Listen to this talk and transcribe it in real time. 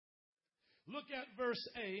Look at verse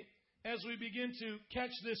 8 as we begin to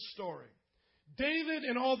catch this story. David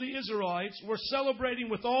and all the Israelites were celebrating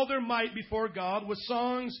with all their might before God with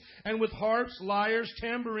songs and with harps, lyres,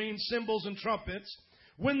 tambourines, cymbals, and trumpets.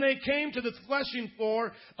 When they came to the threshing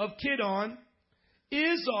floor of Kidon,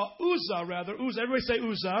 Uzzah, everybody say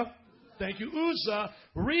Uzzah. Thank you. Uzzah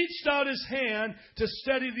reached out his hand to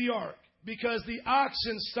steady the ark because the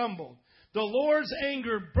oxen stumbled. The Lord's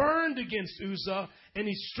anger burned against Uzzah, and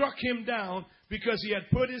he struck him down because he had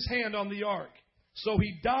put his hand on the ark. So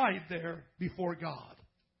he died there before God.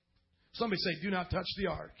 Somebody say, do not touch the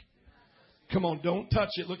ark. Come on, don't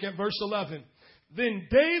touch it. Look at verse 11. Then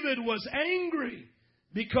David was angry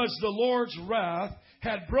because the Lord's wrath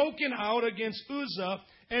had broken out against Uzzah,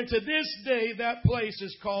 and to this day that place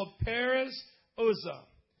is called Perez Uzzah.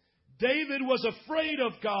 David was afraid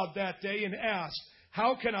of God that day and asked,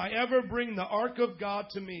 how can I ever bring the ark of God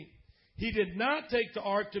to me? He did not take the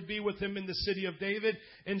ark to be with him in the city of David.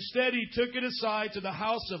 Instead, he took it aside to the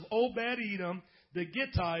house of Obed-Edom, the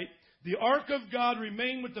Gittite. The ark of God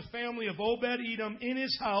remained with the family of Obed-Edom in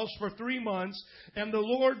his house for 3 months, and the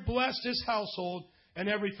Lord blessed his household and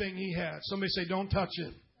everything he had. Somebody say, don't touch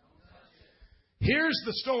it. Here's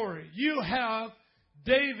the story. You have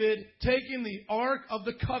David taking the Ark of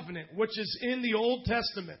the Covenant, which is in the Old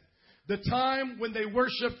Testament, the time when they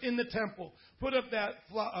worshiped in the temple. Put up that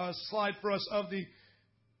slide for us of the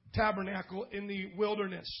tabernacle in the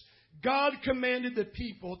wilderness. God commanded the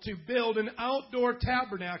people to build an outdoor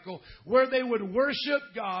tabernacle where they would worship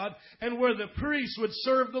God and where the priests would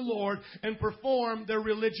serve the Lord and perform their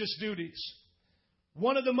religious duties.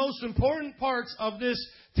 One of the most important parts of this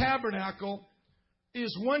tabernacle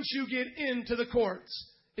is once you get into the courts,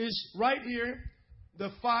 is right here.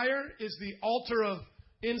 The fire is the altar of,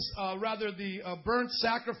 the burnt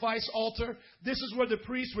sacrifice altar. This is where the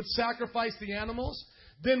priest would sacrifice the animals.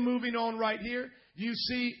 Then moving on right here, you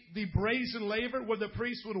see the brazen laver where the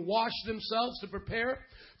priests would wash themselves to prepare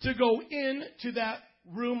to go into that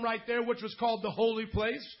room right there, which was called the holy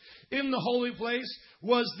place. In the holy place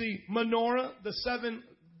was the menorah, the 7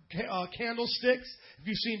 candlesticks. If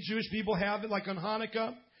you've seen Jewish people have it, like on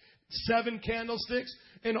Hanukkah, 7 candlesticks,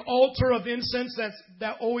 an altar of incense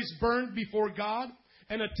that always burned before God,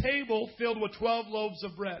 and a table filled with 12 loaves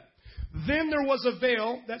of bread. Then there was a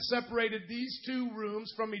veil that separated these 2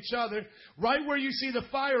 rooms from each other. Right where you see the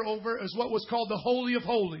fire over is what was called the Holy of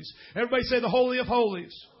Holies. Everybody say the Holy of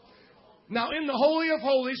Holies. Now in the Holy of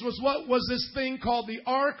Holies was this thing called the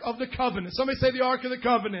Ark of the Covenant. Somebody say the Ark of the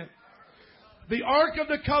Covenant. The Ark of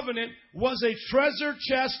the Covenant was a treasure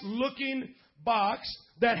chest looking box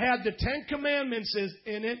that had the 10 Commandments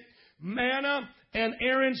in it, manna, and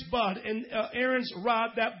Aaron's rod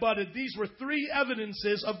that budded. These were 3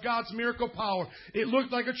 evidences of God's miracle power. It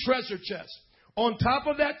looked like a treasure chest. On top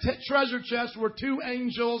of that treasure chest were 2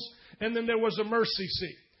 angels, and then there was a mercy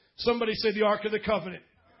seat. Somebody say the Ark of the Covenant.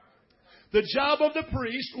 The job of the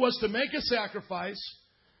priest was to make a sacrifice,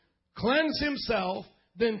 cleanse himself,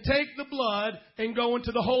 then take the blood and go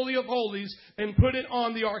into the Holy of Holies and put it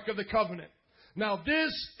on the Ark of the Covenant. Now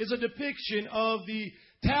this is a depiction of the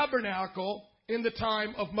tabernacle in the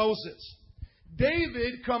time of Moses.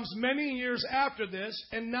 David comes many years after this,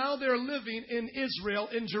 and now they're living in Israel,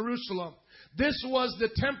 in Jerusalem. This was the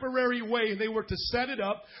temporary way they were to set it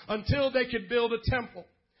up until they could build a temple.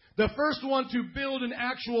 The first one to build an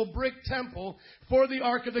actual brick temple for the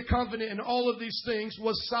Ark of the Covenant and all of these things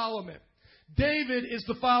was Solomon. David is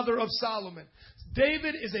the father of Solomon.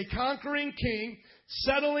 David is a conquering king,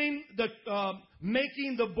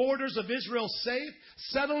 making the borders of Israel safe,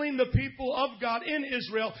 settling the people of God in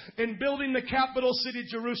Israel, and building the capital city,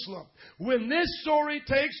 Jerusalem. When this story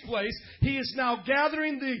takes place, he is now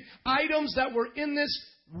gathering the items that were in this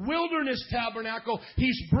wilderness tabernacle.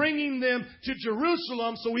 He's bringing them to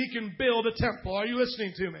Jerusalem so he can build a temple. Are you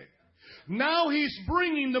listening to me? Now he's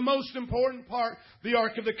bringing the most important part, the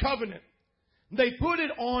Ark of the Covenant. They put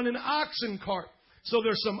it on an oxen cart. So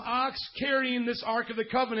there's some ox carrying this Ark of the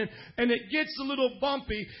Covenant, and it gets a little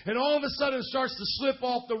bumpy, and all of a sudden it starts to slip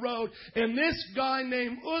off the road. And this guy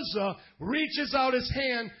named Uzzah reaches out his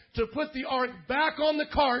hand to put the ark back on the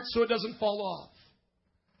cart so it doesn't fall off.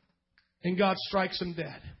 And God strikes him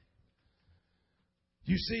dead.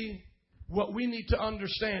 You see, what we need to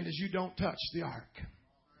understand is you don't touch the ark.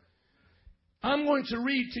 I'm going to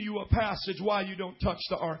read to you a passage why you don't touch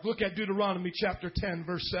the ark. Look at Deuteronomy chapter 10,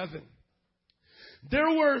 verse 7.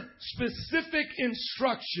 There were specific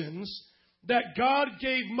instructions that God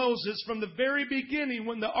gave Moses from the very beginning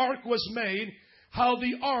when the ark was made, how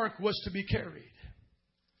the ark was to be carried.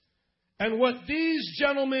 And what these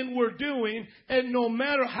gentlemen were doing, and no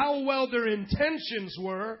matter how well their intentions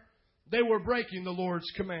were, They were breaking the Lord's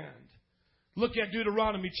command. Look at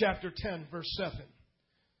Deuteronomy chapter 10, verse 7.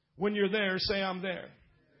 When you're there, say, I'm there.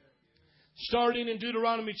 Starting in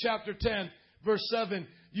Deuteronomy chapter 10, verse 7,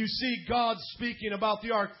 you see God speaking about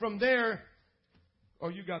the ark. From there, oh,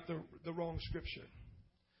 you got the wrong scripture.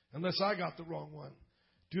 Unless I got the wrong one.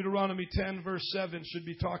 Deuteronomy 10, verse 7 should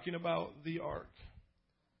be talking about the ark.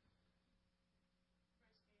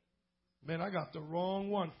 Man, I got the wrong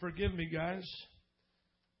one. Forgive me, guys.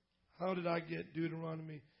 How did I get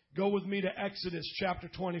Deuteronomy? Go with me to Exodus chapter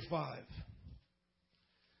 25.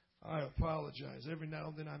 I apologize. Every now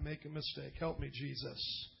and then I make a mistake. Help me,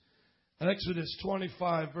 Jesus. Exodus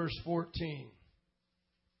 25, verse 14.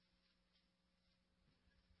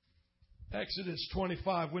 Exodus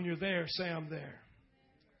 25. When you're there, say I'm there.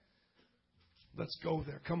 Let's go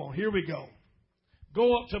there. Come on. Here we go.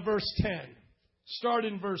 Go up to verse 10. Start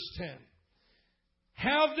in verse 10.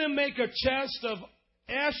 Have them make a chest of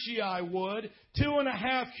Ashai wood,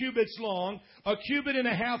 2.5 cubits long, 1.5 cubits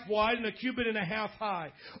wide, and 1.5 cubits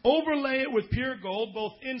high. Overlay it with pure gold,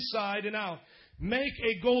 both inside and out. Make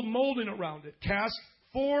a gold molding around it. Cast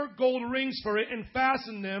 4 gold rings for it and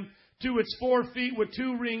fasten them to its 4 feet with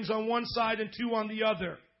 2 rings on one side and 2 on the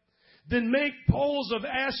other. Then make poles of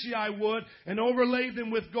Ashai wood and overlay them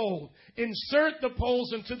with gold. Insert the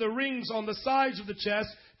poles into the rings on the sides of the chest.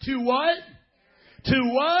 To what? To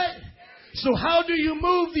what? So how do you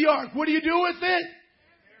move the ark? What do you do with it?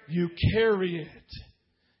 You carry it.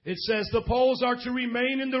 It says the poles are to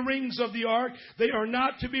remain in the rings of the ark. They are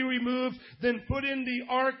not to be removed. Then put in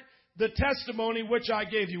the ark the testimony which I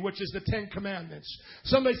gave you, which is the 10 Commandments.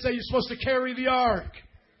 Somebody say you're supposed to carry the ark.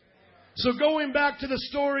 So going back to the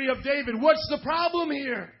story of David, what's the problem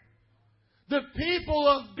here? The people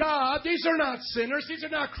of God, these are not sinners, these are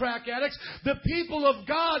not crack addicts. The people of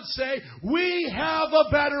God say, we have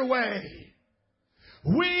a better way.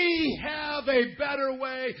 We have a better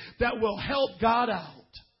way that will help God out.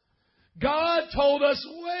 God told us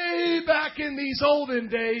way back in these olden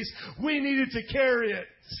days we needed to carry it.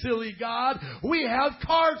 Silly God. We have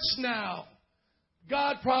carts now.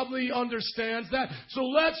 God probably understands that. So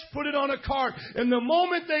let's put it on a cart. And the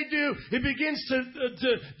moment they do, it begins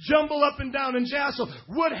to jumble up and down and jostle.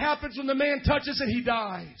 What happens when the man touches it? He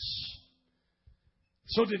dies.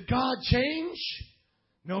 So did God change?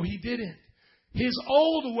 No, He didn't. His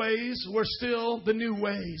old ways were still the new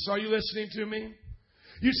ways. Are you listening to me?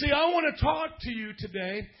 You see, I want to talk to you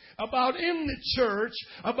today about in the church,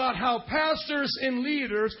 about how pastors and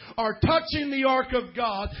leaders are touching the ark of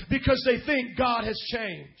God because they think God has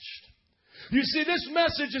changed. You see, this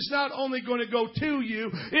message is not only going to go to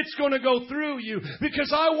you, it's going to go through you.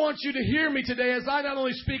 Because I want you to hear me today as I not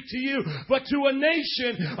only speak to you, but to a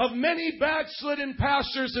nation of many backslidden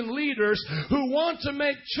pastors and leaders who want to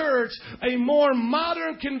make church a more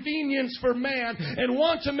modern convenience for man and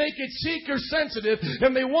want to make it seeker sensitive,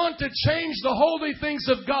 and they want to change the holy things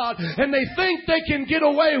of God, and they think they can get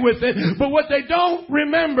away with it. But what they don't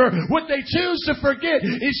remember, what they choose to forget,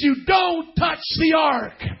 is you don't touch the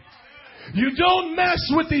ark. You don't mess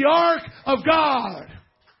with the ark of God.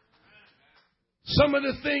 Some of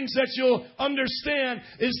the things that you'll understand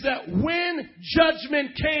is that when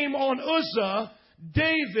judgment came on Uzzah,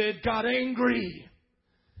 David got angry.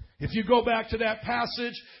 If you go back to that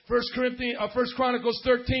passage, 1 Chronicles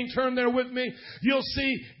 13, turn there with me, you'll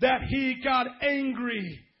see that he got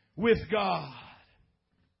angry with God.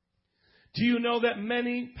 Do you know that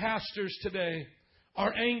many pastors today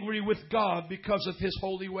are angry with God because of His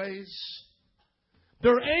holy ways?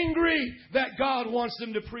 They're angry that God wants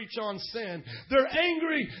them to preach on sin. They're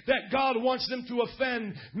angry that God wants them to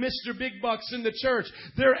offend Mr. Big Bucks in the church.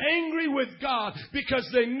 They're angry with God because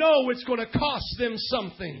they know it's going to cost them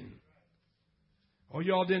something. Oh,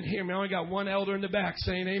 y'all didn't hear me. I only got one elder in the back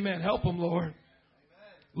saying amen. Help them, Lord.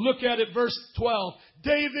 Look at it, verse 12.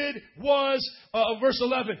 Verse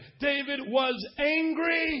 11. David was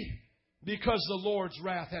angry because the Lord's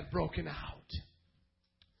wrath had broken out.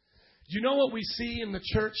 Do you know what we see in the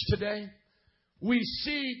church today? We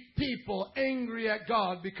see people angry at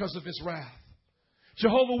God because of His wrath.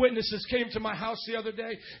 Jehovah's Witnesses came to my house the other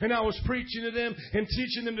day, and I was preaching to them and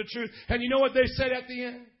teaching them the truth. And you know what they said at the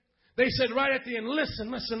end? They said right at the end,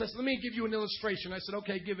 listen, let me give you an illustration. I said,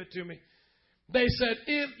 okay, give it to me. They said,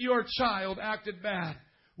 if your child acted bad,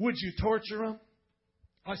 would you torture him?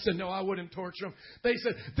 I said, no, I wouldn't torture him. They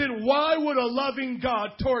said, then why would a loving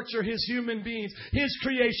God torture His human beings, His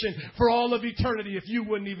creation, for all of eternity if you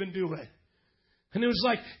wouldn't even do it? And it was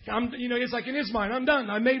like, it's like in his mind, I'm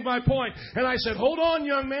done. I made my point. And I said, hold on,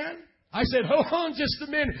 young man. I said, hold on just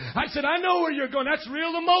a minute. I said, I know where you're going. That's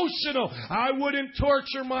real emotional. I wouldn't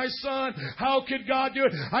torture my son. How could God do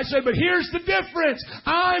it? I said, but here's the difference.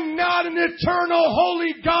 I'm not an eternal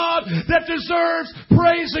holy God that deserves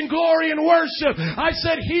praise and glory and worship. I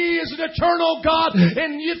said, He is an eternal God,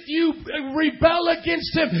 and if you rebel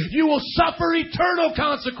against Him, you will suffer eternal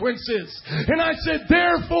consequences. And I said,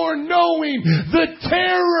 therefore, knowing the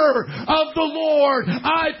terror of the Lord,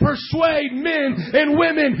 I persuade men and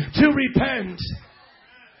women to repent.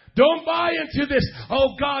 Don't buy into this,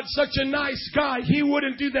 oh, God's such a nice guy, He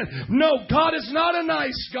wouldn't do that. No, God is not a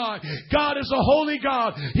nice God. God is a holy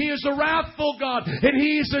God. He is a wrathful God, and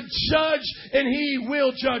He is a judge, and He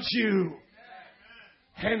will judge you.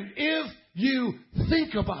 And if you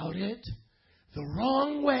think about it the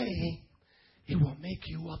wrong way, it will make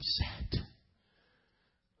you upset.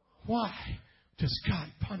 Why does God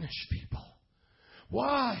punish people?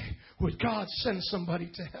 Why would God send somebody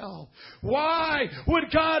to hell? Why would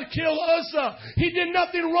God kill Uzzah? He did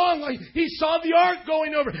nothing wrong. He saw the ark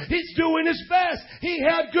going over. He's doing his best. He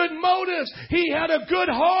had good motives. He had a good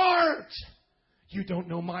heart. You don't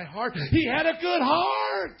know my heart. He had a good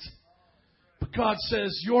heart. But God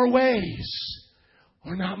says, your ways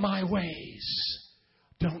are not my ways.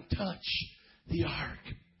 Don't touch the ark.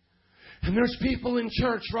 And there's people in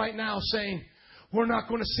church right now saying, we're not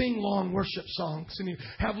going to sing long worship songs and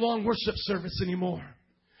have long worship service anymore.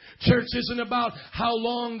 Church isn't about how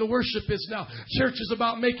long the worship is now. Church is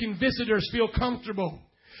about making visitors feel comfortable.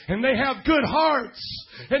 And they have good hearts.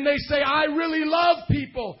 And they say, I really love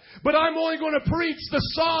people, but I'm only going to preach the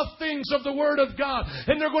soft things of the Word of God.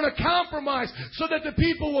 And they're going to compromise so that the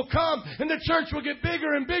people will come and the church will get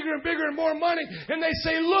bigger and bigger and bigger and more money. And they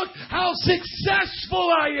say, look how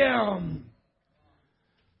successful I am.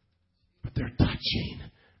 But they're touching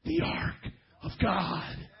the ark of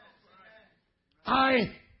God.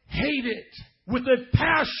 I hate it with a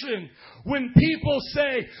passion when people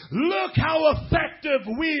say, look how effective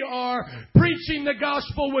we are preaching the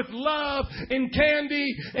gospel with love and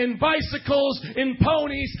candy and bicycles and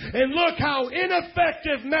ponies, and look how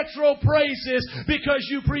ineffective Metro Praise is because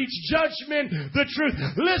you preach judgment, the truth.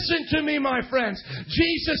 Listen to me, my friends.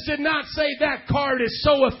 Jesus did not say that card is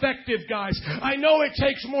so effective, guys. I know it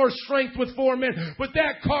takes more strength with 4 men, but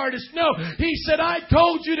that card is no. He said, I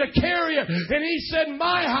told you to carry it. And He said,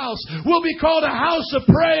 my house will be called a house of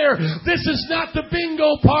prayer. This is not the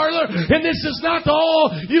bingo parlor, and this is not the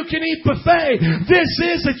all-you-can-eat buffet. This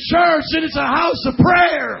is a church, and it's a house of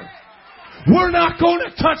prayer. We're not going to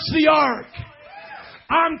touch the ark.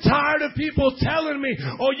 I'm tired of people telling me,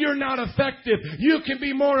 oh, you're not effective. You can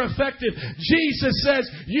be more effective. Jesus says,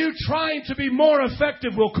 you trying to be more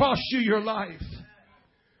effective will cost you your life.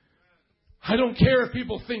 I don't care if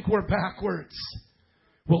people think we're backwards.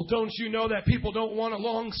 Well, don't you know that people don't want a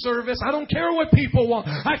long service? I don't care what people want.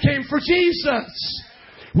 I came for Jesus.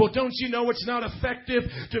 Well, don't you know it's not effective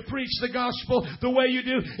to preach the gospel the way you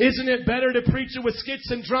do? Isn't it better to preach it with skits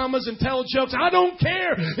and dramas and tell jokes? I don't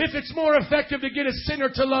care if it's more effective to get a sinner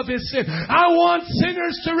to love his sin. I want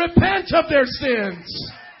sinners to repent of their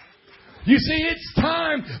sins. You see, it's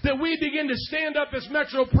time that we begin to stand up as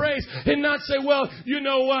Metro Praise and not say, well, you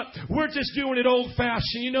know what, we're just doing it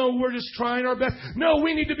old-fashioned. You know, we're just trying our best. No,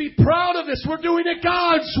 we need to be proud of this. We're doing it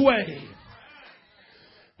God's way.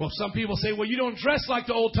 Well, some people say, well, you don't dress like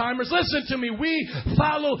the old-timers. Listen to me. We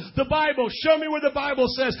follow the Bible. Show me where the Bible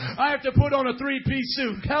says I have to put on a 3-piece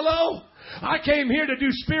suit. Hello? I came here to do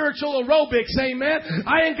spiritual aerobics, amen.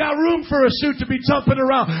 I ain't got room for a suit to be jumping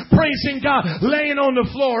around, praising God, laying on the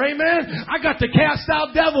floor, amen. I got to cast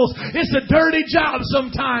out devils. It's a dirty job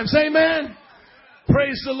sometimes, amen.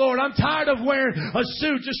 Praise the Lord. I'm tired of wearing a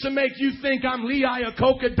suit just to make you think I'm Lee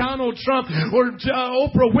Iacocca, Donald Trump, or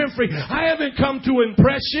Oprah Winfrey. I haven't come to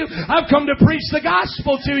impress you. I've come to preach the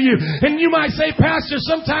gospel to you. And you might say, Pastor,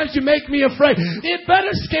 sometimes you make me afraid. It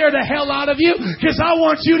better scare the hell out of you, because I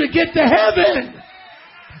want you to get to heaven.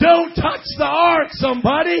 Don't touch the ark,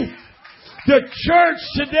 somebody. The church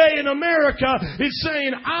today in America is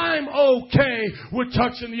saying, I'm okay with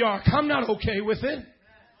touching the ark. I'm not okay with it.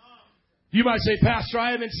 You might say, Pastor,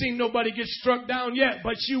 I haven't seen nobody get struck down yet,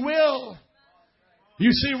 but you will. You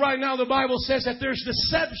see, right now the Bible says that there's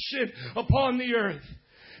deception upon the earth.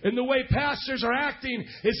 And the way pastors are acting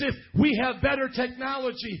is if we have better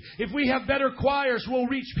technology, if we have better choirs, we'll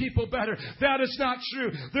reach people better. That is not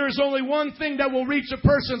true. There is only one thing that will reach a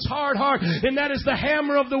person's hard heart, and that is the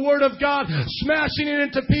hammer of the Word of God, smashing it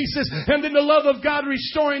into pieces, and then the love of God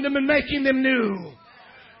restoring them and making them new.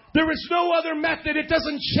 There is no other method. It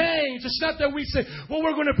doesn't change. It's not that we say, well,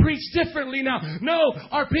 we're going to preach differently now. No.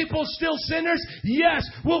 Are people still sinners? Yes.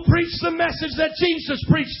 We'll preach the message that Jesus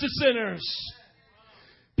preached to sinners.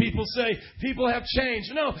 People say people have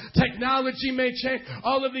changed. No, technology may change.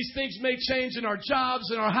 All of these things may change in our jobs,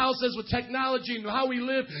 in our houses, with technology and how we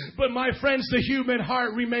live. But my friends, the human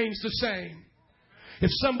heart remains the same. If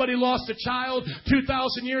somebody lost a child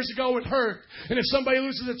 2,000 years ago, it hurt. And if somebody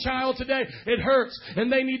loses a child today, it hurts.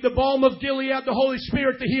 And they need the balm of Gilead, the Holy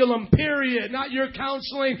Spirit, to heal them, period. Not your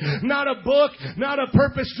counseling, not a book, not a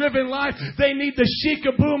purpose-driven life. They need the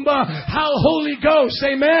Shikaboomba, Holy Ghost.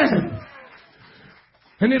 Amen.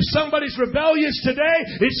 And if somebody's rebellious today,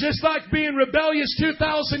 it's just like being rebellious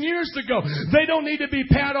 2,000 years ago. They don't need to be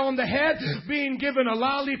pat on the head, being given a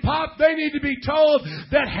lollipop. They need to be told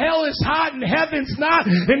that hell is hot and heaven's not,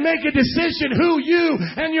 and make a decision who you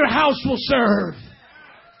and your house will serve.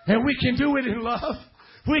 And we can do it in love.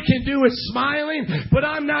 We can do it smiling, but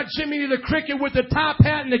I'm not Jimmy the Cricket with the top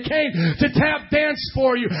hat and the cane to tap dance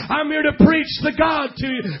for you. I'm here to preach the God to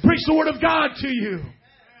you, preach the Word of God to you.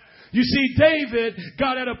 You see, David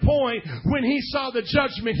got at a point when he saw the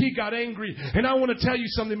judgment, he got angry. And I want to tell you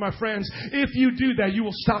something, my friends. If you do that, you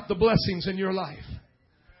will stop the blessings in your life.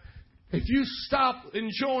 If you stop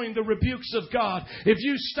enjoying the rebukes of God, if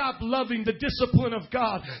you stop loving the discipline of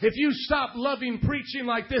God, if you stop loving preaching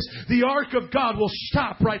like this, the ark of God will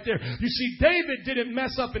stop right there. You see, David didn't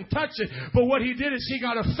mess up and touch it, but what he did is he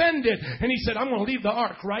got offended and he said, I'm going to leave the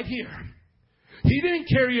ark right here. He didn't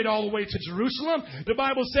carry it all the way to Jerusalem. The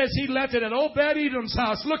Bible says he left it at Obed-Edom's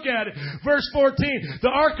house. Look at it. Verse 14. The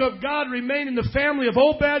ark of God remained in the family of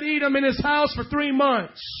Obed-Edom in his house for 3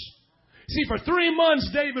 months. See, for 3 months,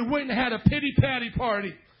 David went and had a pity-patty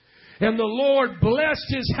party. And the Lord blessed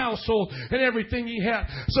his household and everything he had.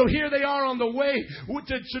 So here they are on the way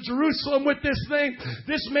to Jerusalem with this thing.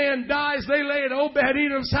 This man dies. They lay at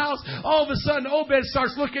Obed-Edom's house. All of a sudden, Obed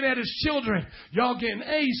starts looking at his children. Y'all getting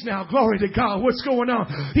A's now. Glory to God. What's going on?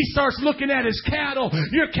 He starts looking at his cattle.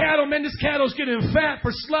 Your cattle, man, this cattle's getting fat for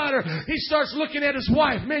slaughter. He starts looking at his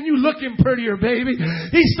wife. Man, you looking prettier, baby.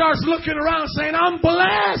 He starts looking around saying, I'm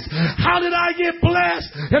blessed. How did I get blessed?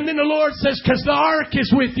 And then the Lord says, because the ark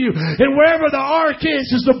is with you. And wherever the ark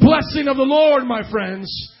is the blessing of the Lord, my friends.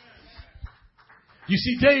 You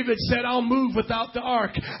see, David said, I'll move without the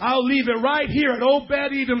ark. I'll leave it right here at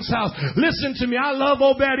Obed-Edom's house. Listen to me. I love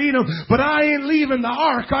Obed-Edom, but I ain't leaving the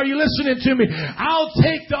ark. Are you listening to me? I'll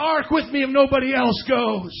take the ark with me if nobody else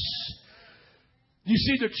goes. You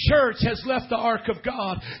see, the church has left the ark of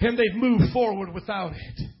God, and they've moved forward without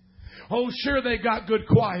it. Oh, sure, they've got good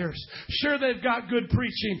choirs. Sure, they've got good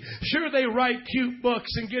preaching. Sure, they write cute books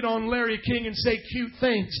and get on Larry King and say cute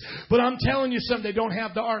things. But I'm telling you something, they don't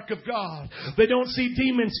have the ark of God. They don't see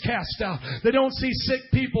demons cast out. They don't see sick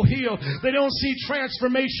people healed. They don't see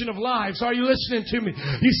transformation of lives. Are you listening to me?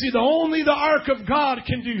 You see, only the ark of God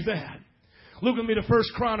can do that. Look at me to 1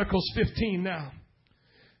 Chronicles 15 now.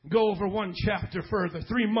 Go over one chapter further.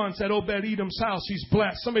 3 months at Obed-Edom's house. He's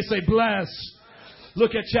blessed. Somebody say blessed.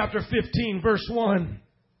 Look at chapter 15, verse 1.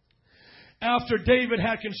 After David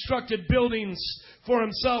had constructed buildings for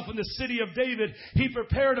himself in the city of David, he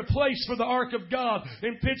prepared a place for the ark of God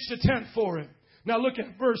and pitched a tent for it. Now look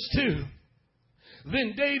at verse 2.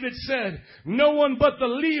 Then David said, no one but the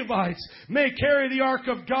Levites may carry the ark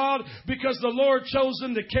of God, because the Lord chose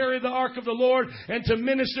them to carry the ark of the Lord and to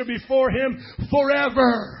minister before him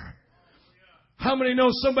forever. How many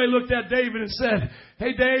know somebody looked at David and said,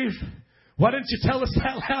 hey, Dave, why didn't you tell us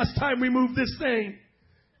that last time we moved this thing?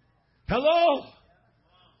 Hello?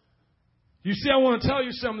 You see, I want to tell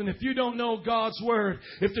you something. If you don't know God's Word,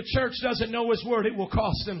 if the church doesn't know His Word, it will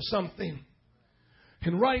cost them something.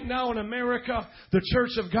 And right now in America, the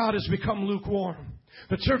church of God has become lukewarm.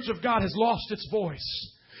 The church of God has lost its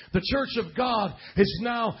voice. The church of God is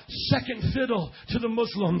now second fiddle to the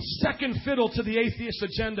Muslims, second fiddle to the atheist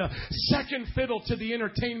agenda, second fiddle to the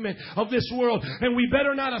entertainment of this world. And we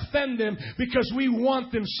better not offend them, because we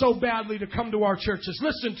want them so badly to come to our churches.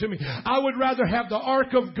 Listen to me. I would rather have the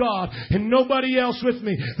ark of God and nobody else with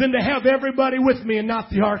me than to have everybody with me and not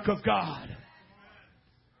the ark of God.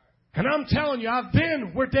 And I'm telling you, I've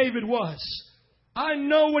been where David was. I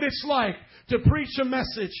know what it's like to preach a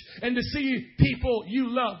message and to see people you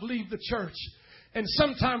love leave the church. And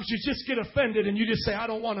sometimes you just get offended and you just say, I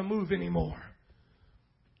don't want to move anymore.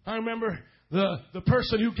 I remember the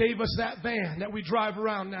person who gave us that van that we drive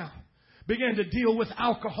around now. began to deal with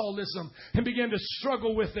alcoholism and began to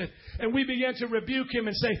struggle with it. And we began to rebuke him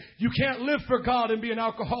and say, you can't live for God and be an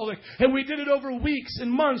alcoholic. And we did it over weeks and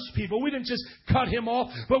months, people. We didn't just cut him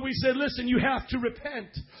off, but we said, listen, you have to repent.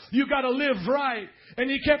 You got to live right. And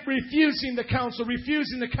he kept refusing the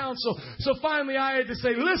counsel. So finally I had to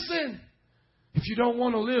say, listen, if you don't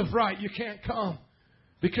want to live right, you can't come,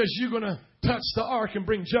 because you're going to touch the ark and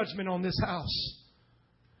bring judgment on this house.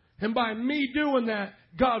 And by me doing that,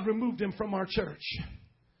 God removed him from our church.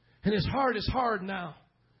 And his heart is hard now.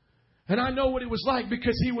 And I know what it was like,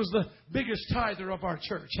 because he was the biggest tither of our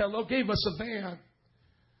church. Hello, gave us a van.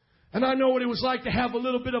 And I know what it was like to have a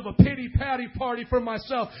little bit of a pity-patty party for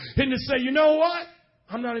myself and to say, you know what?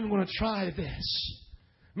 I'm not even going to try this.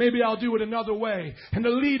 Maybe I'll do it another way. And the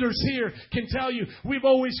leaders here can tell you, we've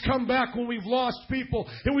always come back when we've lost people.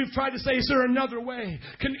 And we've tried to say, is there another way?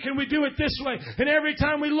 Can we do it this way? And every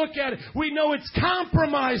time we look at it, we know it's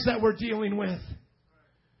compromise that we're dealing with.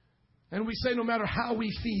 And we say, no matter how we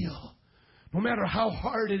feel, no matter how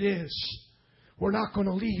hard it is, we're not going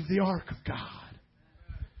to leave the ark of God.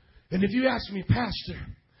 And if you ask me, Pastor,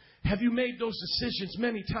 have you made those decisions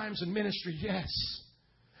many times in ministry? Yes.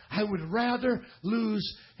 I would rather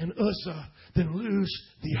lose an Uzzah than lose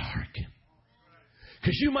the ark.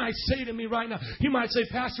 Because you might say to me right now, you might say,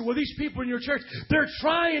 Pastor, well, these people in your church, they're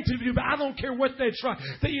trying to do, but I don't care what they try.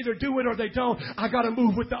 They either do it or they don't. I got to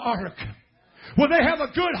move with the ark. Well, they have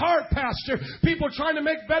a good heart, Pastor. People trying to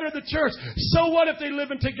make better the church. So what if they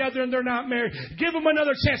living together and they're not married? Give them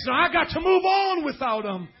another chance. Now, I got to move on without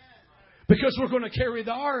them, because we're going to carry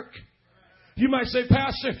the ark. You might say,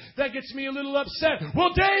 Pastor, that gets me a little upset.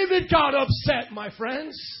 Well, David got upset, my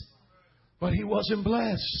friends, but he wasn't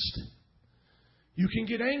blessed. You can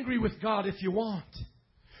get angry with God if you want.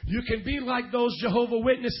 You can be like those Jehovah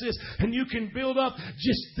Witnesses, and you can build up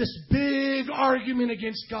just this big argument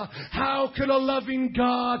against God. How could a loving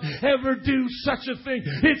God ever do such a thing?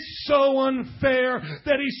 It's so unfair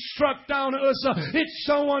that he struck down Uzzah. It's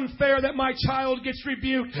so unfair that my child gets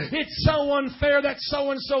rebuked. It's so unfair that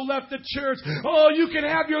so-and-so left the church. Oh, you can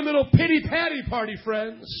have your little pity-patty party,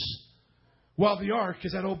 friends, while the ark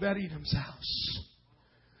is at Obed-Edom's house.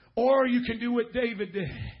 Or you can do what David did.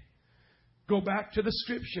 Go back to the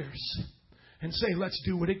scriptures and say, let's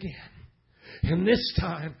do it again. And this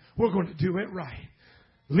time, we're going to do it right.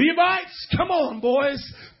 Levites, come on, boys.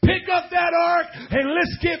 Pick up that ark and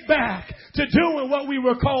let's get back to doing what we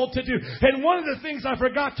were called to do. And one of the things I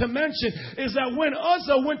forgot to mention is that when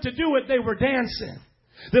Uzzah went to do it, they were dancing.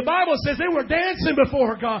 The Bible says they were dancing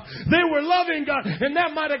before God. They were loving God. And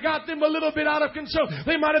that might have got them a little bit out of control.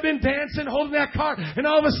 They might have been dancing, holding that cart, and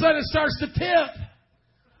all of a sudden it starts to tip.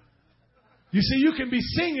 You see, you can be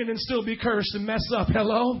singing and still be cursed and mess up.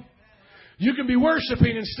 Hello? You can be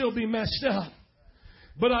worshiping and still be messed up.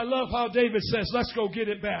 But I love how David says, let's go get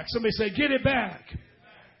it back. Somebody say, get it back.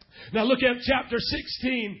 Now look at chapter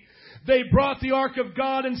 16. They brought the ark of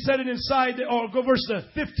God and set it inside, or go verse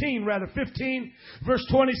 15, verse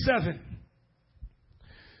 27.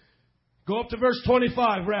 Go up to verse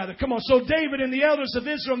 25, rather. Come on. So David and the elders of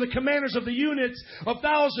Israel and the commanders of the units of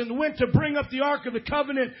 1,000 went to bring up the ark of the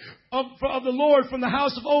covenant of the Lord from the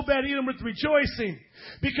house of Obed-Edom with rejoicing,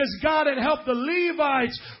 because God had helped the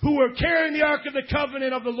Levites who were carrying the ark of the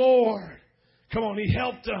covenant of the Lord. Come on, he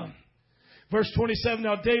helped them. Verse 27,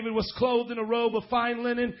 now David was clothed in a robe of fine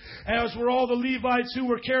linen, as were all the Levites who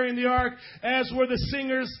were carrying the ark, as were the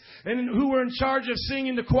singers and who were in charge of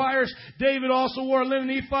singing the choirs. David also wore a linen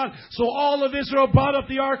ephod. So all of Israel brought up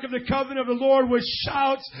the ark of the covenant of the Lord with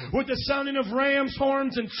shouts, with the sounding of rams'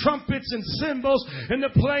 horns and trumpets and cymbals, and the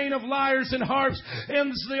playing of lyres and harps.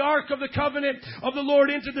 And the ark of the covenant of the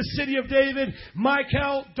Lord entered the city of David.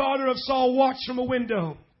 Michal, daughter of Saul, watched from a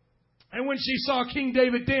window. And when she saw King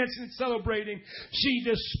David dancing and celebrating, she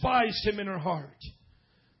despised him in her heart.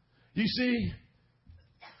 You see,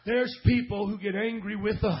 there's people who get angry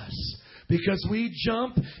with us because we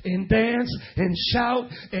jump and dance and shout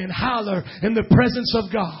and holler in the presence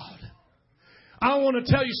of God. I want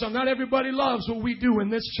to tell you something. Not everybody loves what we do in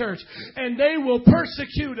this church. And they will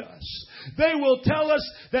persecute us. They will tell us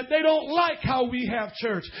that they don't like how we have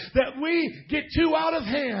church. That we get too out of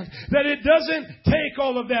hand. That it doesn't take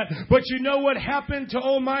all of that. But you know what happened to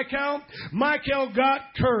old Michal? Michal got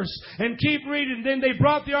cursed. And keep reading. Then they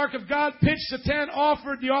brought the ark of God, pitched the tent,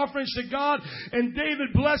 offered the offerings to God. And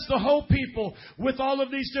David blessed the whole people with all of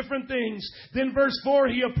these different things. Then verse 4,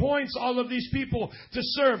 he appoints all of these people to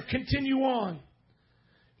serve. Continue on.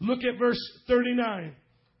 Look at verse 39.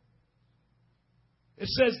 It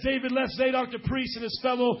says, David left Zadok the priest and his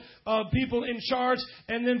fellow people in charge.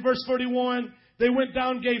 And then verse 41, They went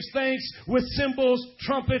down, gave thanks with cymbals,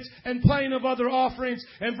 trumpets, and playing of other offerings.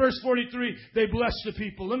 And verse 43, they blessed the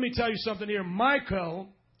people. Let me tell you something here. Michal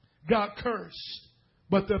got cursed,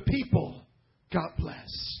 but the people got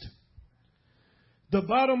blessed. The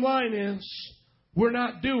bottom line is, we're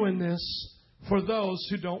not doing this for those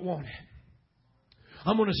who don't want it.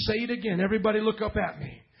 I'm going to say it again. Everybody look up at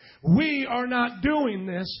me. We are not doing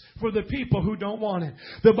this for the people who don't want it.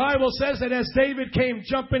 The Bible says that as David came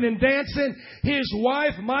jumping and dancing, his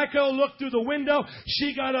wife, Michal, looked through the window.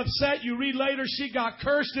 She got upset. You read later, she got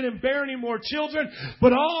cursed and didn't bear any more children.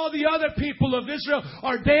 But all the other people of Israel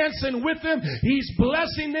are dancing with him. He's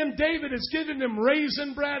blessing them. David is giving them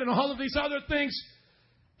raisin bread and all of these other things.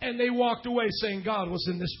 And they walked away saying God was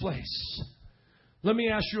in this place. Let me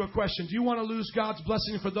ask you a question. Do you want to lose God's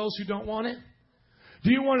blessing for those who don't want it?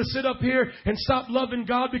 Do you want to sit up here and stop loving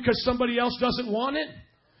God because somebody else doesn't want it?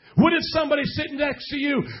 What if somebody sitting next to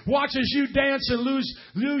you watches you dance and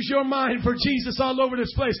lose your mind for Jesus all over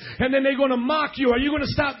this place, and then they're going to mock you? Are you going to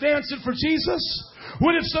stop dancing for Jesus?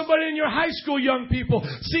 What if somebody in your high school young people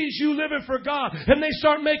sees you living for God and they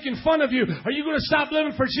start making fun of you? Are you going to stop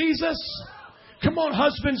living for Jesus? Come on,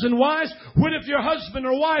 husbands and wives. What if your husband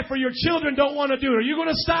or wife or your children don't want to do it? Are you going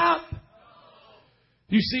to stop?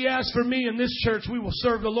 You see, as for me in this church, we will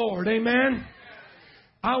serve the Lord. Amen.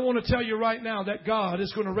 I want to tell you right now that God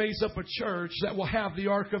is going to raise up a church that will have the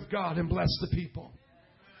ark of God and bless the people.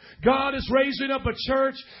 God is raising up a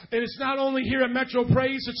church, and it's not only here at Metro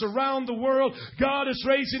Praise, it's around the world. God is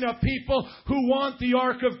raising up people who want the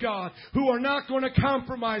ark of God, who are not going to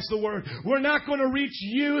compromise the word. We're not going to reach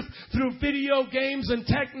youth through video games and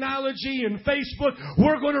technology and Facebook.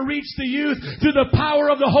 We're going to reach the youth through the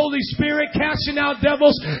power of the Holy Spirit, casting out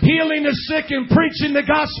devils, healing the sick, and preaching the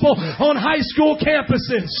gospel on high school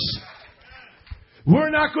campuses.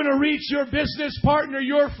 We're not going to reach your business partner,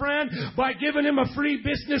 your friend, by giving him a free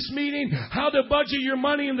business meeting, how to budget your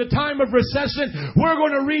money in the time of recession. We're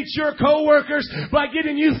going to reach your coworkers by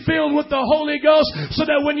getting you filled with the Holy Ghost so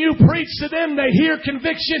that when you preach to them, they hear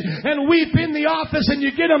conviction and weep in the office, and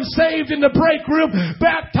you get them saved in the break room,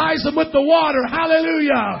 baptize them with the water.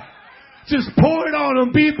 Hallelujah. Just pour it on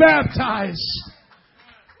them. Be baptized.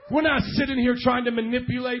 We're not sitting here trying to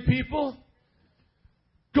manipulate people.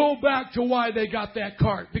 Go back to why they got that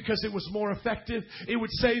cart. Because it was more effective. It would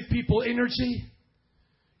save people energy.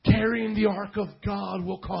 Carrying the ark of God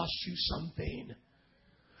will cost you something.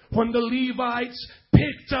 When the Levites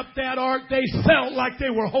picked up that ark, they felt like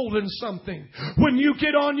they were holding something. When you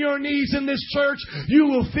get on your knees in this church, you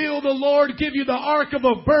will feel the Lord give you the ark of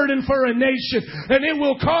a burden for a nation. And it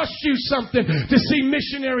will cost you something to see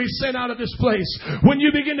missionaries sent out of this place. When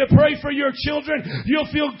you begin to pray for your children,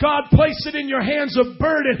 you'll feel God place it in your hands a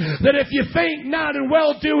burden that if you faint not in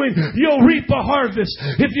well-doing, you'll reap a harvest.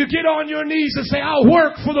 If you get on your knees and say, I'll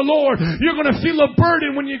work for the Lord, you're going to feel a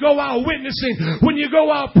burden when you go out witnessing, when you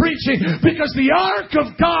go out preaching, because the ark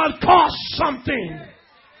of God costs something.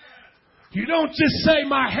 You don't just say,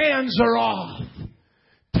 my hands are off.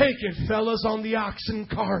 Take it, fellas, on the oxen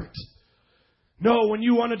cart. No, when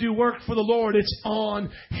you want to do work for the Lord, it's on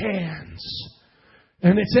hands.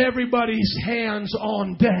 And it's everybody's hands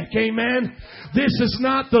on deck. Amen. This is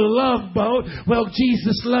not the love boat. Well,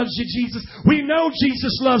 Jesus loves you, Jesus. We know Jesus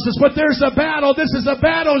loves us, but there's a battle. This is a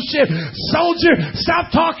battleship. Soldier, stop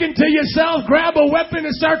talking to yourself. Grab a weapon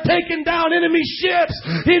and start taking down enemy ships.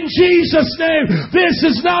 In Jesus' name. This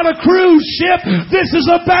is not a cruise ship. This is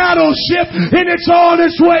a battleship, and it's on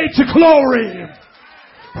its way to glory.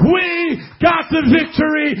 We got the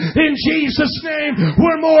victory in Jesus' name.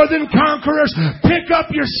 We're more than conquerors. Pick up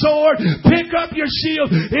your sword, pick up your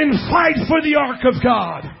shield, and fight for the ark of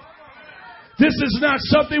God. This is not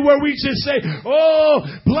something where we just say, oh,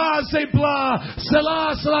 blah, say blah,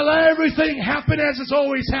 salah, salah, everything happened as it's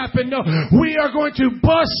always happened. No, we are going to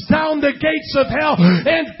bust down the gates of hell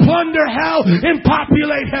and plunder hell and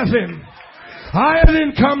populate heaven. I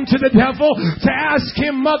didn't come to the devil to ask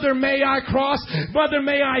him, Mother, may I cross? Mother,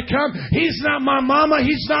 may I come? He's not my mama.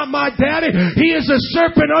 He's not my daddy. He is a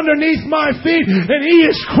serpent underneath my feet, and he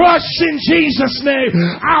is crushed in Jesus' name.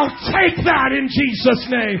 I'll take that in Jesus'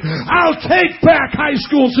 name. I'll take back high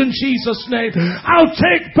schools in Jesus' name. I'll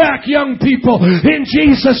take back young people in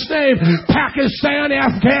Jesus' name. Pakistan,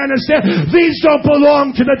 Afghanistan, these don't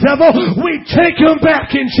belong to the devil. We take them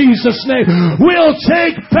back in Jesus' name. We'll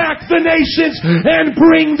take back the nations and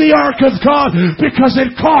bring the ark of God, because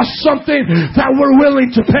it costs something that we're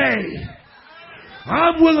willing to pay.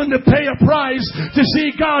 I'm willing to pay a price to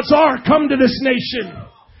see God's ark come to this nation.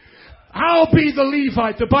 I'll be the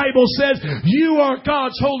Levite. The Bible says you are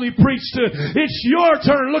God's holy priesthood. It's your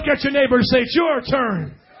turn. Look at your neighbor and say, it's your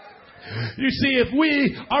turn. You see, if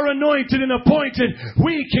we are anointed and appointed,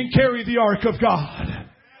 we can carry the ark of God.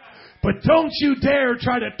 But don't you dare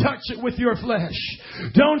try to touch it with your flesh.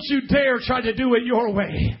 Don't you dare try to do it your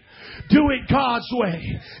way. Do it God's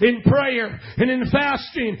way, in prayer and in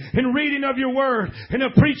fasting, in reading of your word, in the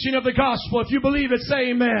preaching of the gospel. If you believe it, say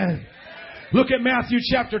amen. Look at Matthew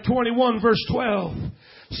chapter 21, verse 12.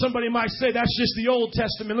 Somebody might say that's just the Old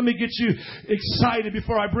Testament. Let me get you excited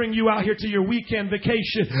before I bring you out here to your weekend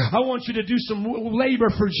vacation. I want you to do some labor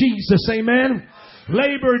for Jesus. Amen.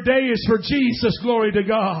 Labor Day is for Jesus. Glory to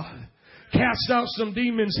God. Cast out some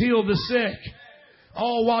demons, heal the sick.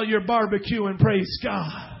 All while you're barbecuing. Praise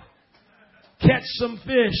God. Catch some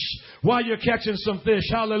fish while you're catching some fish.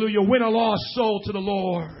 Hallelujah. Win a lost soul to the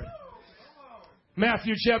Lord.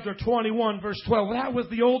 Matthew chapter 21, verse 12. That was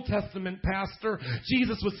the Old Testament, Pastor.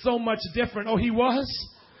 Jesus was so much different. Oh, he was?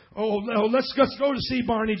 Oh, let's go to see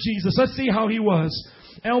Barney Jesus. Let's see how he was.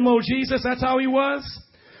 Elmo Jesus, that's how he was?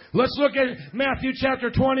 Let's look at Matthew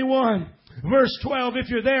chapter 21, verse 12. If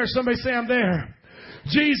you're there, somebody say, I'm there.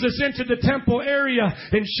 Jesus entered the temple area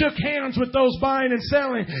and shook hands with those buying and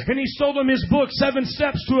selling. And he sold them his book, 7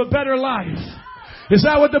 Steps to a Better Life. Is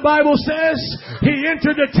that what the Bible says? He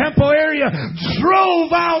entered the temple area,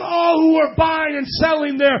 drove out all who were buying and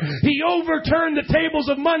selling there. He overturned the tables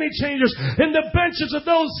of money changers and the benches of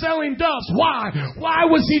those selling doves. Why? Why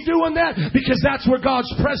was he doing that? Because that's where God's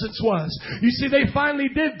presence was. You see, they finally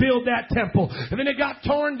did build that temple. And then it got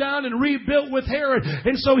torn down and rebuilt with Herod.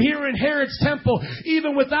 And so here in Herod's temple,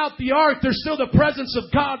 even without the ark, there's still the presence of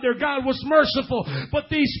God there. God was merciful. But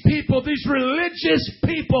these people, these religious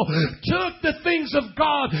people, took the things of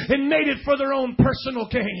God and made it for their own personal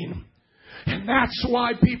gain. And that's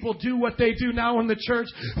why people do what they do now in the church,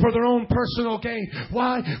 for their own personal gain.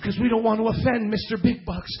 Why? Because we don't want to offend Mr. Big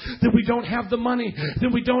Bucks. Then we don't have the money.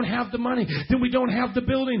 Then we don't have the money. Then we don't have the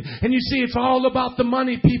building. And you see, it's all about the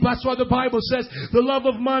money, people. That's why the Bible says the love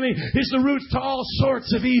of money is the root to all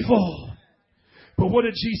sorts of evil. But what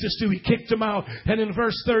did Jesus do? He kicked them out. And in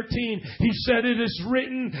verse 13, he said, it is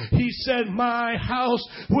written, he said, my house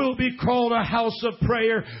will be called a house of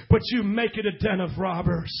prayer, but you make it a den of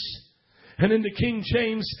robbers. And in the King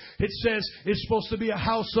James, it says it's supposed to be a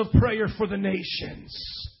house of prayer for the nations.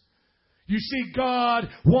 You see, God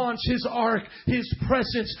wants His ark, His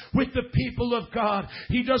presence with the people of God.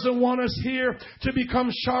 He doesn't want us here to become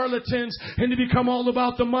charlatans and to become all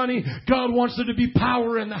about the money. God wants there to be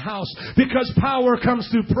power in the house, because power comes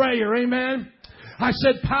through prayer. Amen? I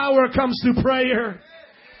said power comes through prayer.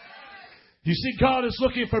 You see, God is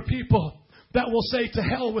looking for people that will say to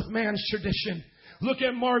hell with man's tradition. Look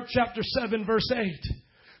at Mark chapter 7, verse 8.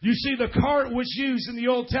 You see, the cart was used in the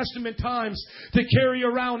Old Testament times to carry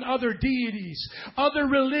around other deities. Other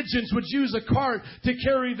religions would use a cart to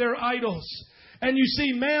carry their idols. And you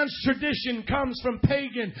see, man's tradition comes from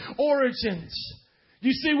pagan origins.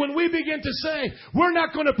 You see, when we begin to say, we're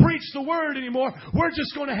not going to preach the word anymore, we're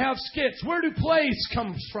just going to have skits. Where do plays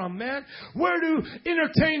come from, man? Where do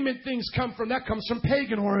entertainment things come from? That comes from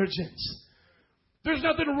pagan origins. There's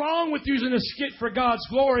nothing wrong with using a skit for God's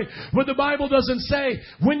glory. But the Bible doesn't say,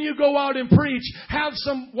 when you go out and preach, have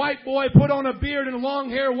some white boy put on a beard and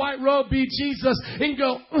long hair, white robe, be Jesus, and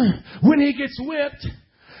go, when he gets whipped.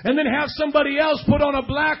 And then have somebody else put on a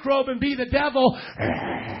black robe and be the devil.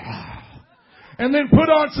 And then put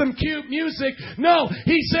on some cute music. No,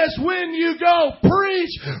 he says, when you go,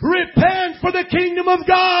 preach, repent, for the kingdom of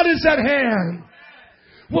God is at hand.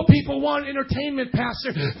 Well, people want entertainment,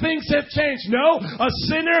 Pastor. Things have changed. No, a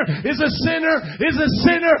sinner is a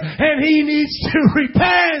sinner, and he needs to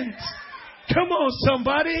repent. Come on,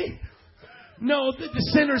 somebody. No,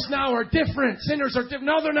 the sinners now are different. Sinners are different.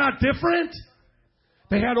 No, they're not different.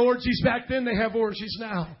 They had orgies back then. They have orgies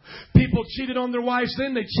now. People cheated on their wives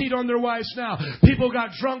then. They cheat on their wives now. People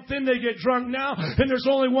got drunk then. They get drunk now. And there's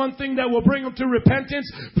only one thing that will bring them to repentance.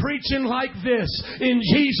 Preaching like this. In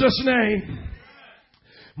Jesus' name.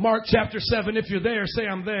 Mark chapter 7, if you're there, say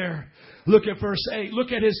I'm there. Look at verse 8.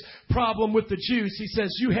 Look at his problem with the Jews. He says,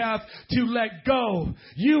 you have to let go.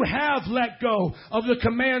 You have let go of the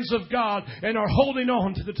commands of God and are holding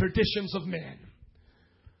on to the traditions of men.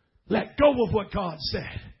 Let go of what God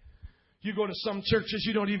said. You go to some churches,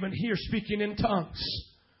 you don't even hear speaking in tongues.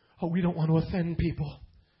 Oh, we don't want to offend people.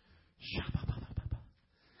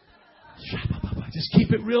 Just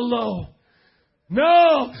keep it real low.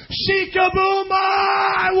 No, shikabooma,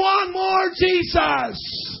 I want more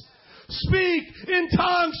Jesus. Speak in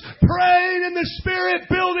tongues, praying in the Spirit,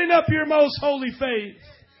 building up your most holy faith.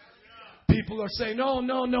 People are saying, no,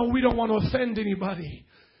 we don't want to offend anybody.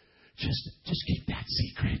 Just keep that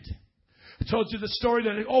secret. I told you the story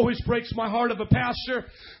that it always breaks my heart of a pastor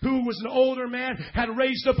who was an older man, had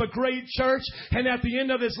raised up a great church, and at the end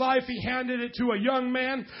of his life, he handed it to a young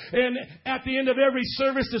man. And at the end of every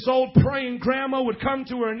service, this old praying grandma would come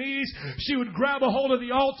to her knees. She would grab a hold of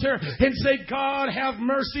the altar and say, God, have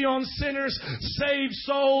mercy on sinners, save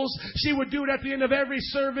souls. She would do it at the end of every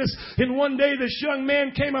service. And one day, this young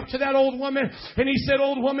man came up to that old woman, and he said,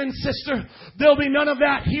 old woman, sister, there'll be none of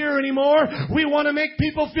that here anymore. We want to make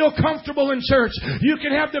people feel comfortable in church. You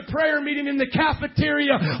can have the prayer meeting in the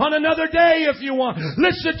cafeteria on another day if you want.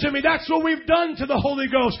 Listen to me. That's what we've done to the Holy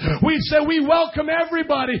Ghost. We've said we welcome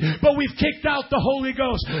everybody, but we've kicked out the Holy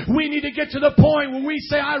Ghost. We need to get to the point when we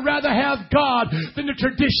say, I'd rather have God than the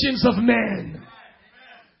traditions of men.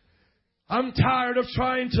 I'm tired of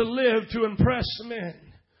trying to live to impress men.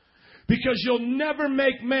 Because you'll never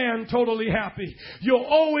make man totally happy. You'll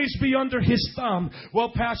always be under his thumb.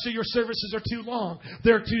 Well, Pastor, your services are too long.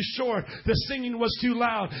 They're too short. The singing was too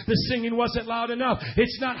loud. The singing wasn't loud enough.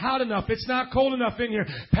 It's not hot enough. It's not cold enough in here.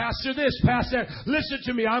 Pastor this, Pastor that. Listen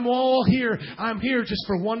to me. I'm all here. I'm here just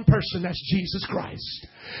for one person. That's Jesus Christ.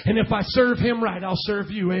 And if I serve him right, I'll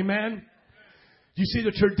serve you. Amen. You see,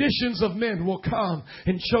 the traditions of men will come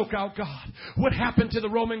and choke out God. What happened to the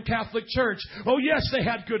Roman Catholic Church? Oh, yes, they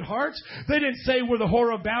had good hearts. They didn't say we're the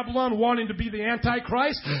whore of Babylon wanting to be the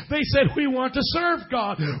Antichrist. They said we want to serve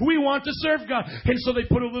God. We want to serve God. And so they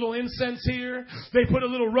put a little incense here. They put a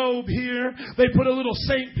little robe here. They put a little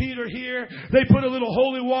St. Peter here. They put a little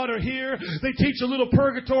holy water here. They teach a little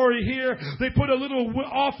purgatory here. They put a little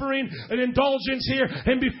offering, an indulgence here.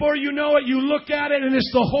 And before you know it, you look at it and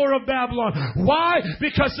it's the whore of Babylon. Why?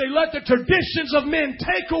 Because they let the traditions of men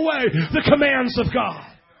take away the commands of God.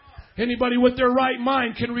 Anybody with their right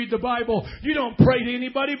mind can read the Bible. You don't pray to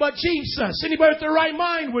anybody but Jesus. Anybody with their right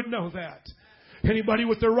mind would know that. Anybody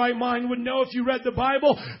with their right mind would know if you read the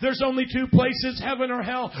Bible, there's only two places, heaven or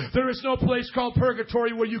hell. There is no place called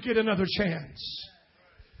purgatory where you get another chance.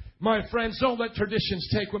 My friends, don't let traditions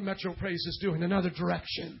take what Metro Praise is doing another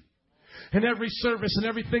direction. In every service and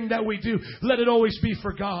everything that we do, let it always be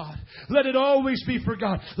for God. Let it always be for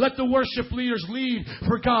God. Let the worship leaders lead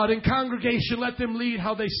for God. In congregation, let them lead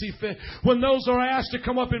how they see fit. When those are asked to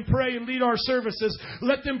come up and pray and lead our services,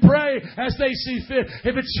 let them pray as they see fit.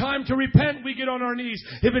 If it's time to repent, we get on our knees.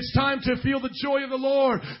 If it's time to feel the joy of the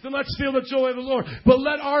Lord, then let's feel the joy of the Lord. But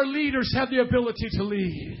let our leaders have the ability to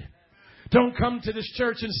lead. Don't come to this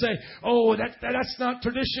church and say, oh, that's not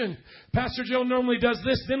tradition. Pastor Joe normally does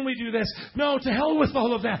this, then we do this. No, to hell with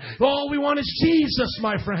all of that. All we want is Jesus,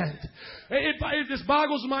 my friend. It just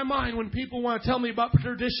boggles my mind when people want to tell me about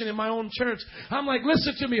tradition in my own church. I'm like,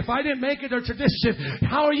 listen to me. If I didn't make it a tradition,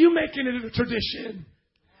 how are you making it a tradition?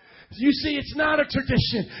 You see, it's not a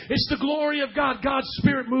tradition. It's the glory of God. God's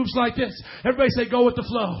Spirit moves like this. Everybody say, go with the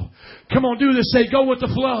flow. Come on, do this. Say, go with the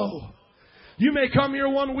flow. You may come here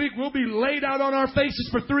one week, we'll be laid out on our faces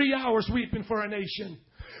for 3 hours weeping for a nation.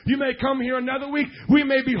 You may come here another week, we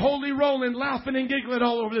may be holy rolling, laughing and giggling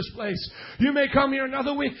all over this place. You may come here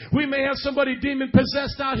another week, we may have somebody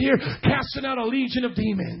demon-possessed out here casting out a legion of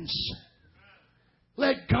demons.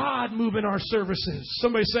 Let God move in our services.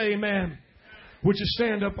 Somebody say amen. Would you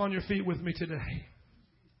stand up on your feet with me today?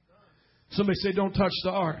 Somebody say, don't touch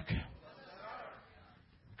the ark.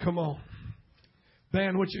 Come on.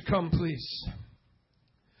 Band, would you come, please?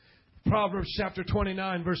 Proverbs chapter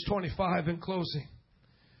 29, verse 25 in closing.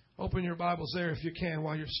 Open your Bibles there if you can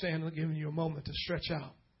while you're standing, giving you a moment to stretch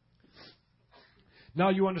out. Now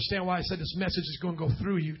you understand why I said this message is going to go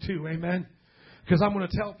through you too, amen? Because I'm going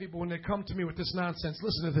to tell people when they come to me with this nonsense,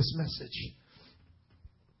 listen to this message.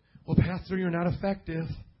 Well, Pastor, you're not effective.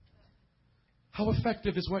 How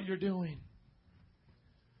effective is what you're doing?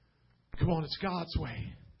 Come on, it's God's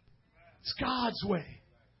way. It's God's way.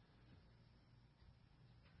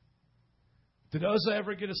 Did Uzzah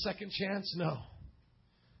ever get a second chance? No.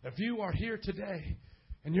 If you are here today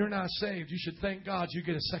and you're not saved, you should thank God you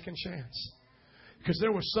get a second chance. Because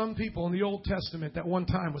there were some people in the Old Testament that one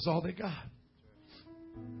time was all they got.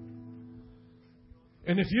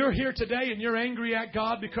 And if you're here today and you're angry at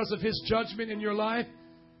God because of His judgment in your life,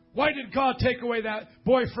 why did God take away that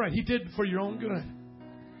boyfriend? He did it for your own good.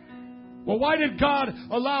 Well, why did God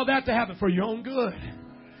allow that to happen? For your own good.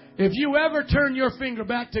 If you ever turn your finger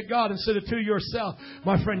back to God instead of to yourself,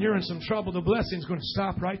 my friend, you're in some trouble. The blessing's going to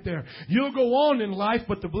stop right there. You'll go on in life,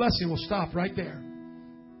 but the blessing will stop right there.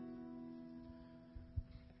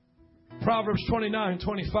 Proverbs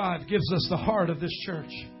 29:25 gives us the heart of this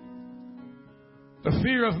church. The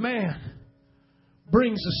fear of man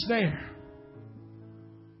brings a snare.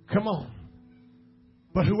 Come on.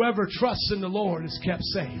 But whoever trusts in the Lord is kept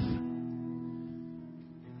safe.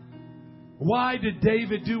 Why did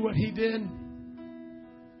David do what he did?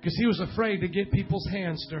 Because he was afraid to get people's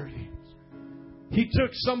hands dirty. He took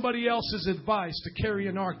somebody else's advice to carry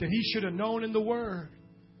an ark that he should have known in the Word.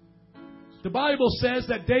 The Bible says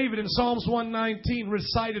that David in Psalms 119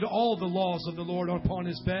 recited all the laws of the Lord upon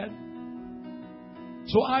his bed.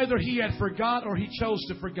 So either he had forgot or he chose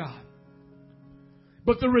to forget.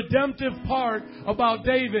 But the redemptive part about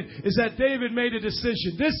David is that David made a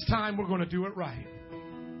decision. This time we're going to do it right.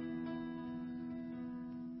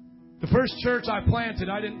 The first church I planted,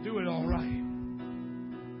 I didn't do it all right.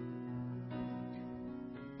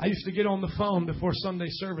 I used to get on the phone before Sunday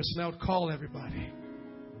service and I would call everybody.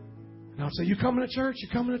 And I would say, you coming to church? You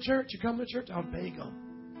coming to church? You coming to church? I would beg them.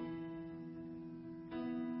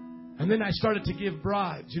 And then I started to give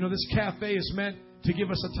bribes. You know, this cafe is meant to give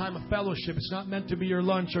us a time of fellowship. It's not meant to be your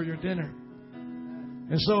lunch or your dinner.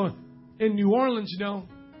 And so in New Orleans, you know,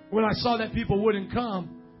 when I saw that people wouldn't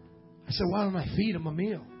come, I said, why don't I feed them a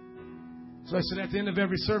meal? So I said, at the end of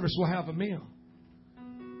every service, we'll have a meal.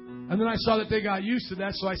 And then I saw that they got used to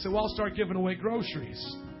that, so I said, well, I'll start giving away groceries.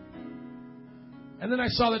 And then I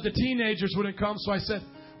saw that the teenagers wouldn't come, so I said,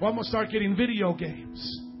 well, I'm going to start getting video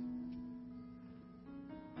games.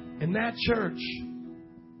 In that church,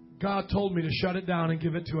 God told me to shut it down and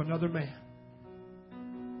give it to another man.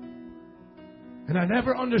 And I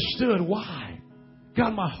never understood why.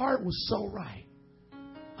 God, my heart was so right.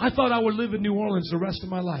 I thought I would live in New Orleans the rest of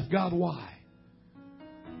my life. God, why?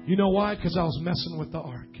 You know why? Because I was messing with the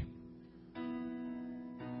ark.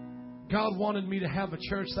 God wanted me to have a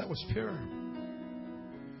church that was pure.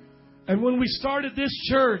 And when we started this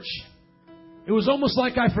church, it was almost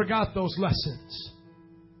like I forgot those lessons.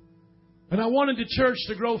 And I wanted the church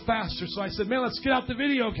to grow faster. So I said, man, let's get out the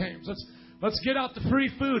video games. Let's get out the free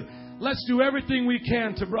food. Let's do everything we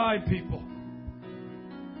can to bribe people.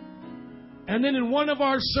 And then in one of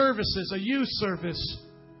our services, a youth service,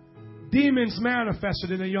 demons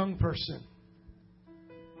manifested in a young person.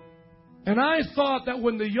 And I thought that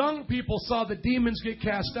when the young people saw the demons get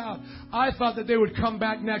cast out, I thought that they would come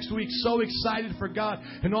back next week so excited for God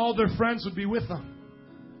and all their friends would be with them.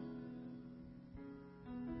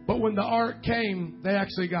 But when the ark came, they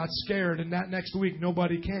actually got scared, and that next week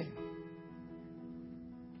nobody came.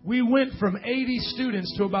 We went from 80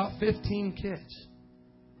 students to about 15 kids.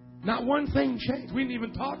 Not one thing changed. We didn't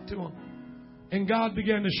even talk to them. And God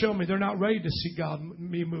began to show me they're not ready to see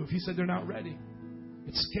me move. He said they're not ready.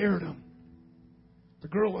 It scared them. The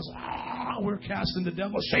girl was, we're casting the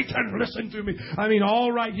devil. Satan, listen to me. I mean,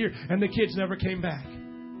 all right here. And the kids never came back.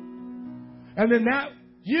 And then that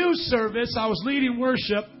youth service, I was leading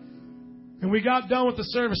worship. And we got done with the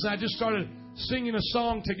service. And I just started singing a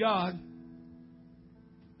song to God.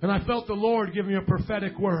 And I felt the Lord give me a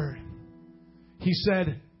prophetic word. He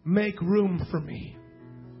said, make room for me.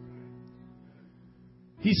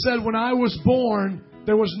 He said, when I was born,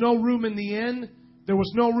 there was no room in the inn. There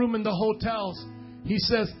was no room in the hotels. He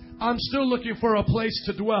says, I'm still looking for a place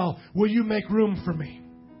to dwell. Will you make room for me?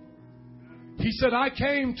 He said, I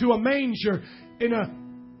came to a manger in a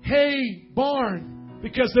hay barn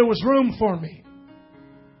because there was room for me.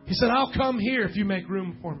 He said, I'll come here if you make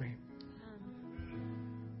room for me.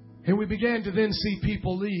 And we began to then see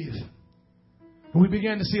people leave. And we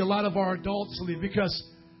began to see a lot of our adults leave because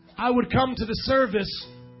I would come to the service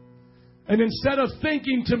and instead of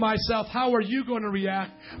thinking to myself, how are you going to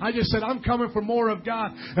react? I just said, I'm coming for more of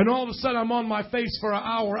God. And all of a sudden I'm on my face for an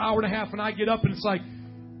hour, hour and a half, and I get up and it's like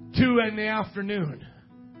 2 in the afternoon.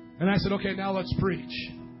 And I said, okay, now let's preach.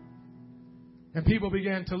 And people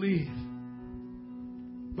began to leave.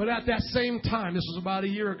 But at that same time, this was about a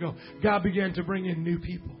year ago, God began to bring in new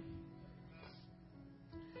people.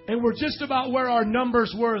 And we're just about where our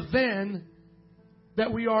numbers were then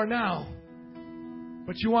that we are now.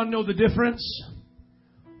 But you want to know the difference?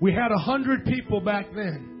 We had 100 people back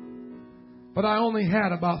then, but I only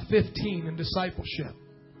had about 15 in discipleship.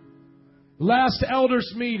 Last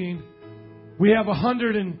elders meeting, we have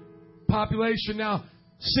 100 in population now.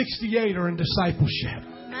 68 are in discipleship.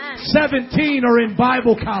 17 are in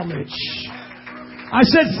Bible college. I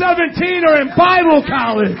said 17 are in Bible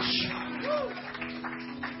college.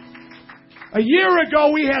 A year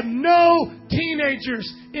ago, we had no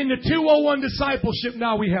teenagers in the 201 discipleship.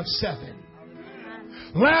 Now we have 7.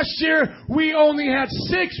 Last year, we only had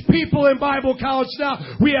 6 people in Bible college.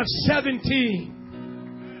 Now we have 17.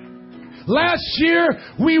 Last year,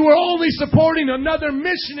 we were only supporting another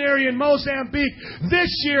missionary in Mozambique.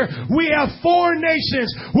 This year, we have 4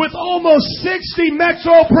 nations with almost 60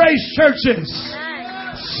 Metro Praise churches.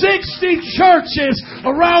 60 churches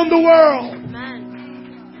around the world.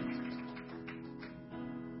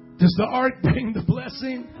 Does the ark bring the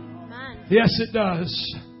blessing? Yes, it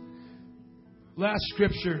does. Last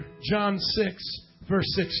scripture, John 6, verse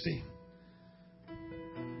 60.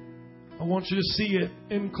 I want you to see it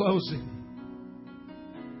in closing.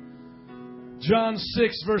 John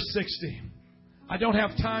 6, verse 60. I don't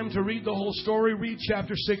have time to read the whole story. Read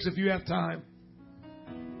chapter 6 if you have time.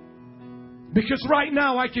 Because right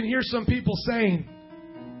now I can hear some people saying,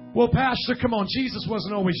 well, Pastor, come on, Jesus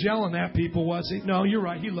wasn't always yelling at people, was he? No, you're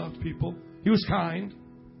right. He loved people. He was kind.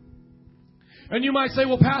 And you might say,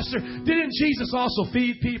 well, Pastor, didn't Jesus also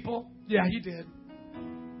feed people? Yeah, he did.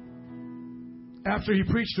 After he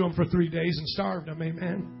preached to them for 3 days and starved them,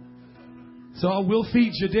 amen. So we'll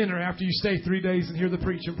feed you dinner after you stay 3 days and hear the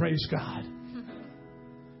preacher. Praise God.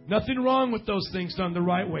 Nothing wrong with those things done the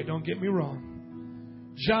right way. Don't get me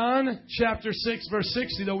wrong. John chapter 6, verse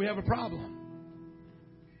 60, though, we have a problem.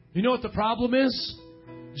 You know what the problem is?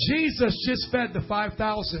 Jesus just fed the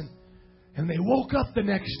 5,000. And they woke up the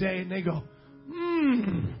next day and they go,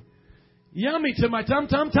 yummy to my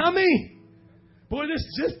tummy. Boy, this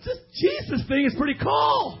Jesus thing is pretty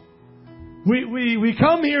cool. We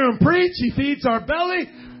come here and preach. He feeds our belly.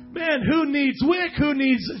 Man, who needs wick? Who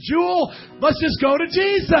needs jewel? Let's just go to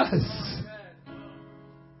Jesus.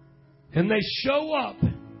 And they show up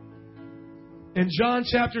in John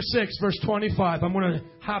chapter 6, verse 25. I'm going to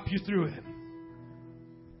hop you through it.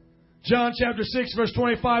 John chapter 6, verse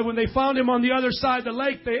 25. When they found him on the other side of the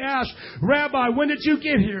lake, they asked, Rabbi, when did you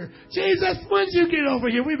get here? Jesus, when did you get over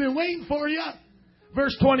here? We've been waiting for you.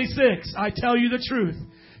 Verse 26. I tell you the truth.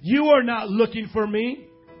 You are not looking for me.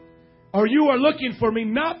 Or you are looking for me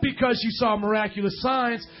not because you saw miraculous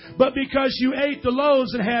signs, but because you ate the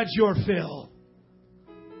loaves and had your fill.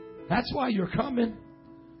 That's why you're coming.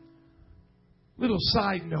 Little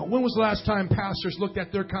side note. When was the last time pastors looked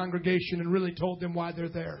at their congregation and really told them why they're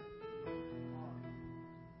there?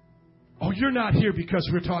 Oh, you're not here because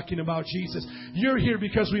we're talking about Jesus. You're here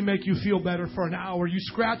because we make you feel better for an hour. You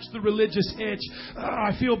scratch the religious itch.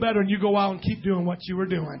 I feel better, and you go out and keep doing what you were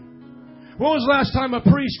doing. When was the last time a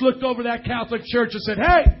priest looked over that Catholic church and said,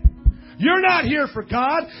 hey, you're not here for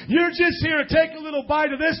God. You're just here to take a little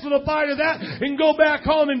bite of this, little bite of that, and go back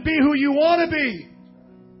home and be who you want to be.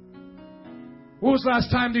 When was the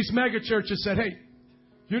last time these mega churches said, hey,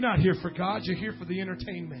 you're not here for God. You're here for the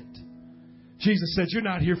entertainment. Jesus said, you're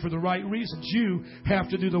not here for the right reasons. You have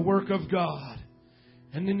to do the work of God.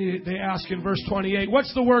 And then they ask in verse 28,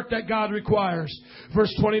 what's the work that God requires?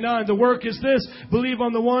 Verse 29, the work is this, believe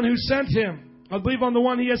on the one who sent him. I believe on the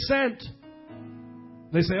one he has sent.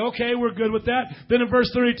 They say, okay, we're good with that. Then in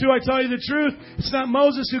verse 32, I tell you the truth. It's not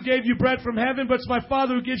Moses who gave you bread from heaven, but it's my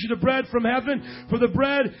Father who gives you the bread from heaven. For the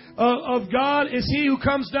bread of God is he who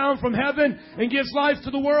comes down from heaven and gives life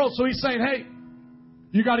to the world. So he's saying, hey,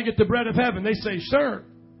 you got to get the bread of heaven. They say, sure.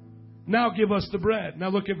 Now give us the bread. Now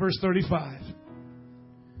look at verse 35.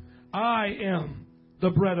 I am the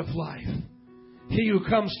bread of life. He who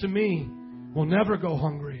comes to me will never go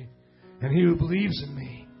hungry, and he who believes in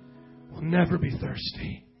me will never be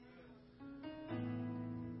thirsty.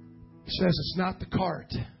 He says it's not the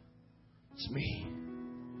cart, it's me.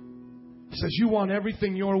 He says you want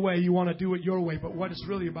everything your way, you want to do it your way, but what it's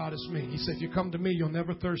really about is me. He said if you come to me, you'll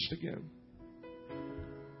never thirst again.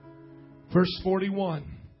 Verse 41.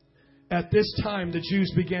 At this time, the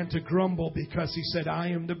Jews began to grumble because he said, I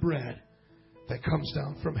am the bread that comes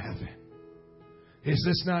down from heaven. Is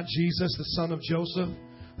this not Jesus, the son of Joseph,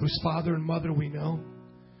 whose father and mother we know?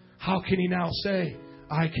 How can he now say,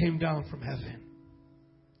 I came down from heaven?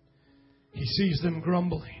 He sees them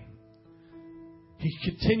grumbling. He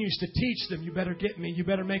continues to teach them, you better get me. You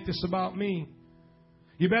better make this about me.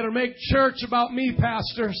 You better make church about me,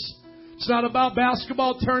 pastors. It's not about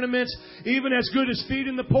basketball tournaments, even as good as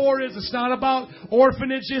feeding the poor is. It's not about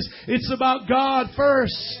orphanages. It's about God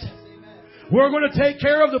first. We're going to take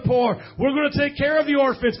care of the poor. We're going to take care of the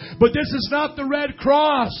orphans. But this is not the Red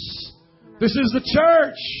Cross. This is the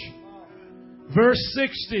church. Verse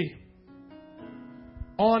 60.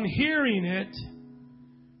 On hearing it,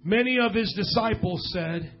 many of his disciples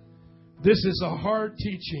said, this is a hard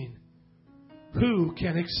teaching. Who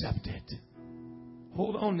can accept it?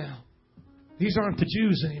 Hold on now. These aren't the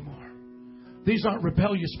Jews anymore. These aren't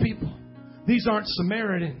rebellious people. These aren't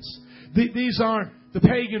Samaritans. These aren't the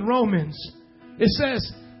pagan Romans. It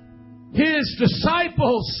says, his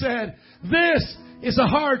disciples said, this is a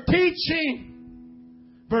hard teaching.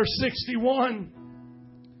 Verse 61.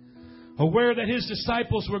 Aware that his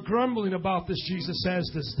disciples were grumbling about this, Jesus says,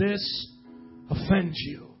 does this offend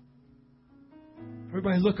you?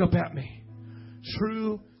 Everybody look up at me.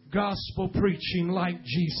 True gospel preaching like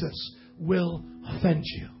Jesus will offend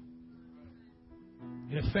you.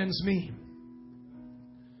 It offends me.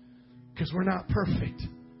 Because we're not perfect.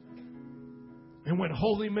 And when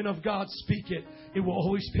holy men of God speak it, it will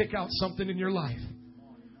always pick out something in your life.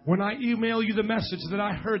 When I email you the message that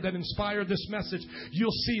I heard that inspired this message,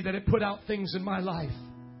 you'll see that it put out things in my life.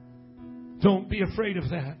 Don't be afraid of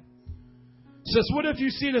that. It says, what if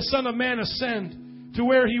you see the Son of Man ascend to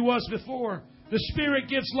where He was before? The Spirit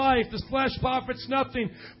gives life. The flesh profits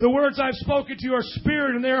nothing. The words I've spoken to you are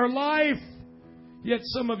spirit and they are life. Yet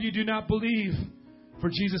some of you do not believe. For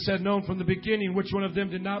Jesus had known from the beginning which one of them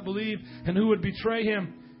did not believe and who would betray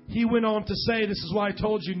Him. He went on to say, this is why I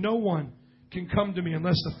told you, no one can come to me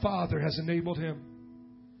unless the Father has enabled him.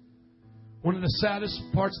 One of the saddest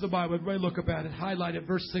parts of the Bible, everybody look up at it, highlight it,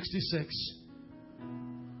 verse 66.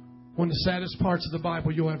 One of the saddest parts of the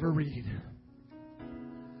Bible you'll ever read.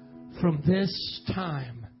 From this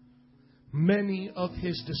time, many of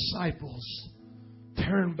His disciples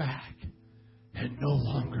turned back and no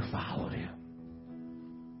longer followed Him.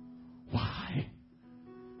 Why?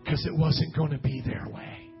 Because it wasn't going to be their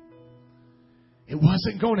way. It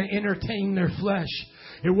wasn't going to entertain their flesh.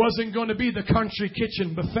 It wasn't going to be the country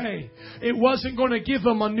kitchen buffet. It wasn't going to give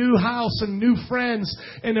them a new house and new friends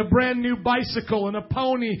and a brand new bicycle and a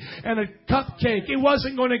pony and a cupcake. It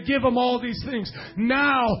wasn't going to give them all these things.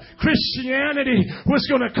 Now, Christianity was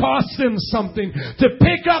going to cost them something. To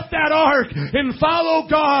pick up that ark and follow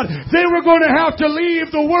God, they were going to have to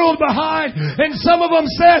leave the world behind. And some of them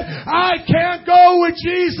said, I can't go with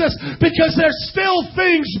Jesus because there's still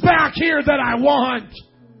things back here that I want.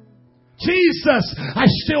 Jesus, I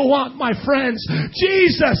still want my friends.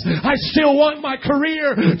 Jesus, I still want my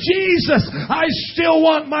career. Jesus, I still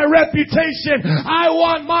want my reputation. I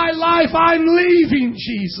want my life. I'm leaving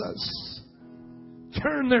Jesus.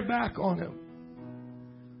 Turn their back on Him.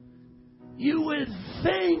 You would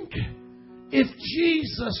think if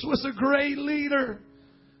Jesus was a great leader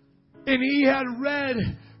and He had read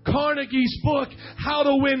Carnegie's book, How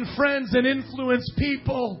to Win Friends and Influence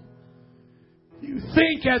People, you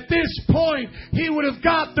think at this point He would have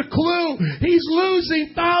got the clue. He's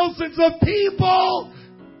losing thousands of people.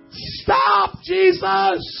 Stop,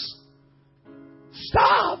 Jesus.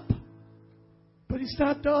 Stop. But He's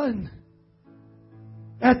not done.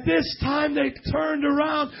 At this time they turned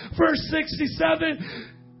around. Verse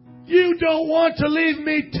 67. You don't want to leave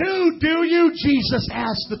me too, do you? Jesus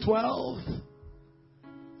asked the 12.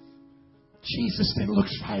 Jesus then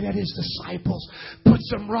looks right at His disciples, puts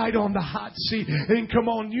them right on the hot seat. And come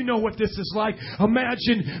on, you know what this is like.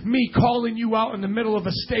 Imagine me calling you out in the middle of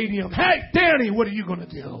a stadium. Hey, Danny, what are you going to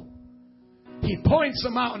do? He points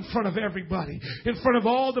them out in front of everybody, in front of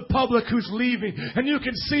all the public who's leaving. And you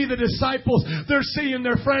can see the disciples. They're seeing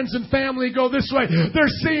their friends and family go this way. They're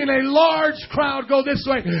seeing a large crowd go this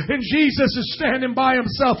way. And Jesus is standing by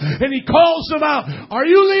Himself. And He calls them out. Are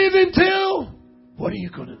you leaving too? What are you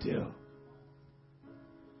going to do?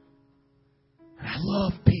 I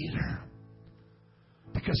love Peter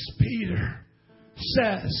because Peter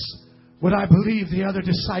says what I believe the other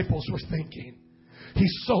disciples were thinking.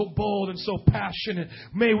 He's so bold and so passionate.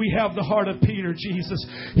 May we have the heart of Peter, Jesus.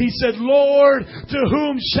 He said, Lord, to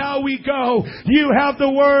whom shall we go? You have the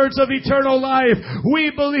words of eternal life. We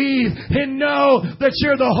believe and know that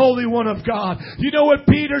You're the Holy One of God. You know what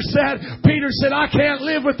Peter said? Peter said, I can't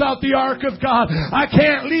live without the ark of God. I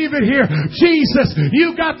can't leave it here. Jesus,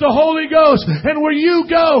 You got the Holy Ghost. And where You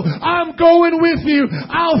go, I'm going with You.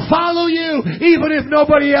 I'll follow You even if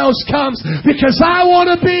nobody else comes because I want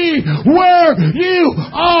to be where You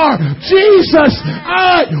are. Jesus,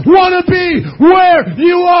 I want to be where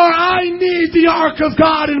You are. I need the ark of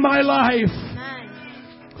God in my life.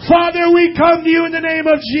 Father, we come to You in the name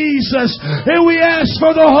of Jesus and we ask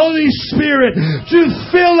for the Holy Spirit to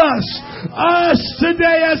fill us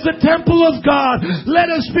today as the temple of God. Let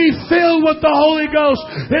us be filled with the Holy Ghost.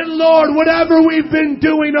 And Lord, whatever we've been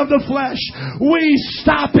doing of the flesh, we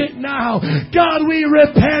stop it now. God, we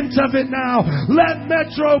repent of it now. Let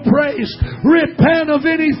Metro Praise repent of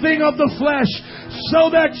anything of the flesh so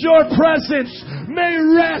that Your presence may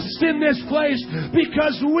rest in this place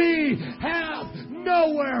because we have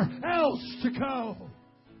nowhere else to go.